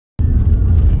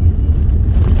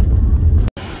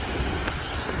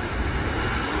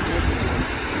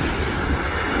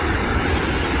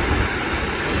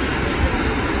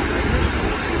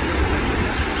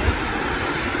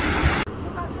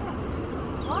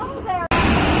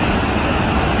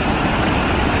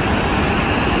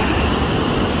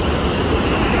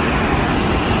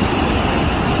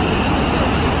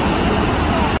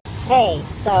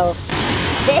So,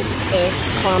 this is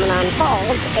Tahquamenon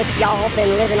Falls. If y'all been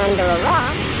living under a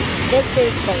rock, this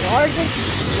is the largest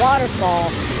waterfall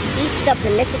east of the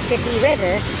Mississippi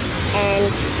River. And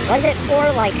was it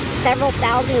for like several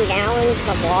thousand gallons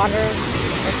of water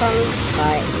or something?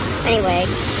 But anyway,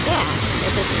 yeah,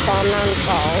 this is Tahquamenon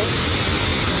Falls.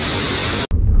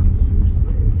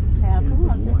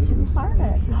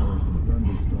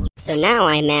 So now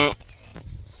I'm at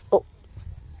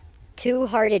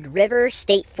Two-Hearted River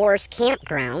State Forest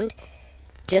Campground,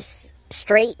 just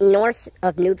straight north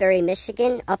of Newberry,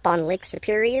 Michigan, up on Lake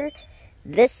Superior.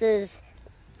 This is,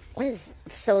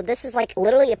 this is like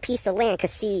literally a piece of land,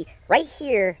 because see, right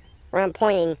here where I'm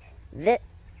pointing,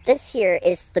 this here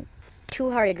is the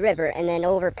Two-Hearted River, and then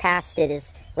over past it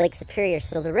is Lake Superior,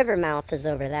 so the river mouth is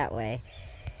over that way.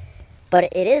 But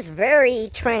it is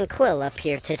very tranquil up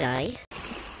here today.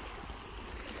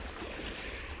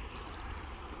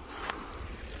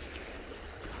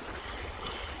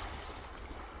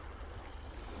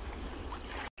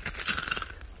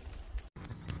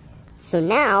 So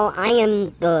now I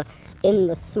am in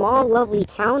the small, lovely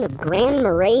town of Grand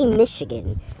Marais,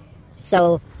 Michigan.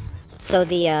 So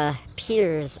the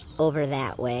pier's over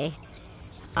that way.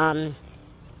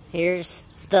 Here's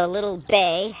the little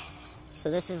bay. So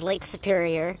this is Lake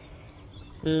Superior,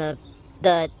 and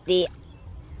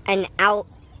and out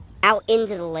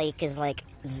into the lake is like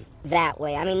that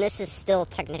way. I mean, this is still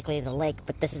technically the lake,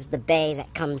 but this is the bay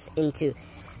that comes into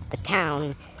the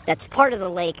town. That's part of the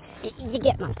lake. You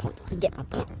get my point. You get my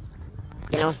point.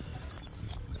 You know?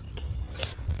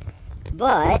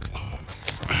 But,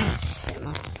 shit,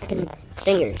 my fucking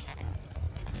fingers.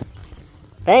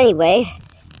 But anyway,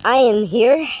 I am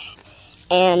here,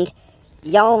 and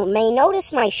y'all may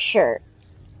notice my shirt.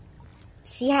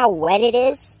 See how wet it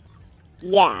is?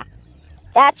 Yeah.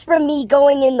 That's from me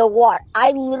going in the water. I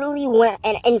literally went,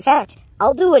 and in fact,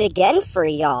 I'll do it again for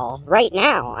y'all right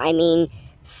now. I mean,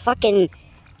 fucking,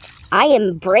 I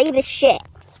am brave as shit.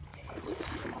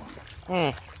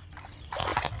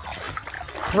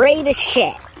 Brave as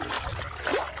shit.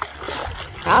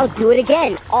 I'll do it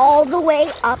again. All the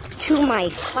way up to my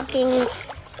fucking,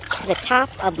 to the top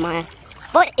of my,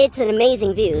 but it's an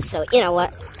amazing view, so you know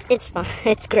what? It's fun.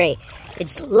 It's great.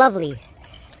 It's lovely.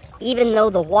 Even though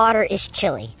the water is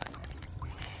chilly.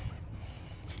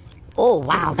 Oh,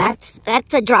 wow.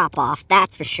 That's a drop-off,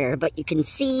 that's for sure. But you can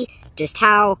see just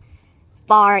how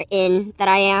far in that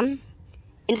I am.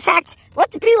 In fact,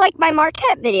 let's be like my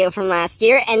Marquette video from last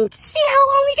year and see how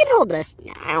long we can hold this.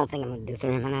 I don't think I'm going to do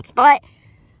 3 minutes, but,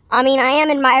 I mean, I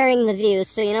am admiring the view,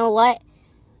 so you know what?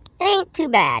 It ain't too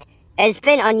bad. It's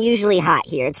been unusually hot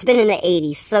here. It's been in the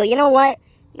 80s, so you know what?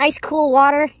 Nice cool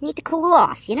water, need to cool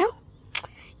off, you know?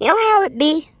 You know how it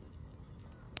be?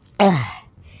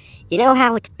 You know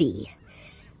how it be.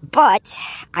 But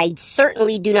I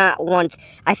certainly do not want,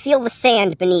 I feel the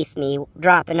sand beneath me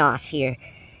dropping off here.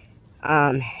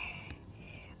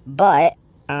 But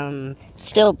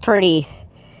still pretty,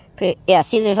 yeah,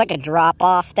 see there's like a drop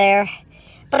off there.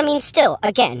 But I mean still,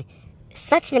 again,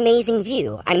 such an amazing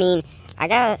view. I mean, I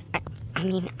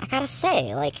gotta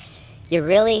say, like, you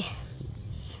really,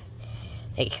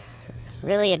 like,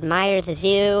 really admire the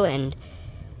view, and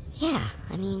yeah,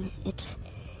 I mean, it's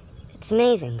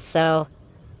amazing. So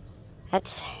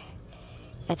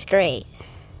that's great.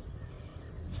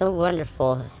 So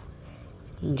wonderful.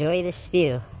 Enjoy this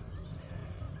view.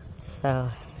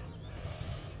 So,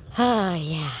 oh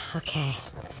yeah, okay.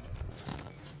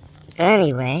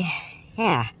 Anyway,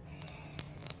 yeah.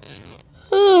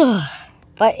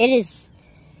 But it is,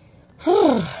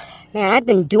 man, I've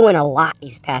been doing a lot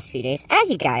these past few days, as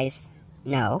you guys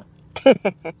know.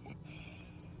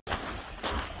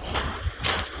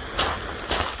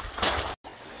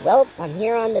 Well, I'm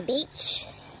here on the beach,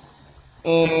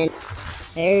 and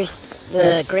there's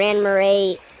the Grand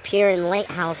Marais Pier and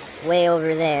Lighthouse way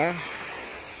over there.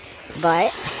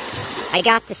 But I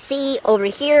got to see over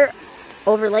here,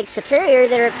 over Lake Superior,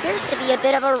 there appears to be a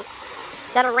bit of a,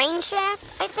 is that a rain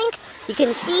shaft, I think? You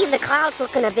can see the clouds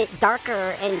looking a bit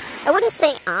darker, and I wouldn't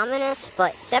say ominous,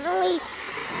 but definitely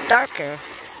darker.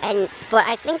 But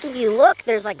I think if you look,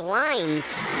 there's like lines.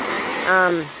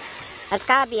 That's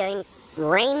gotta be, I think,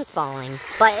 rain falling.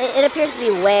 But it appears to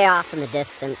be way off in the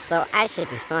distance, so I should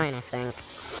be fine, I think.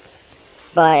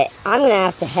 But I'm gonna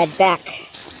have to head back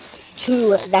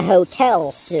to the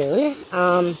hotel soon.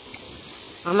 I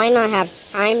might not have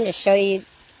time to show you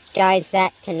guys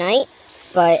that tonight,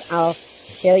 but I'll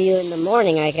show you in the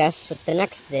morning, I guess, with the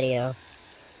next video.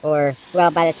 Or,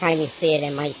 well, by the time you see it,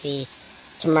 it might be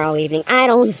tomorrow evening. I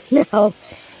don't know.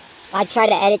 I try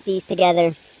to edit these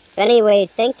together. But anyway,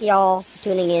 thank y'all for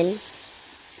tuning in.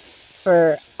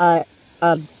 for a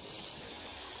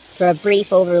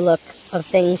brief overlook of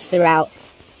things throughout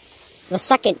the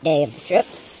second day of the trip.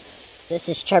 This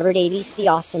is Trevor Davies, the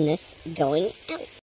Awesomeness, going out.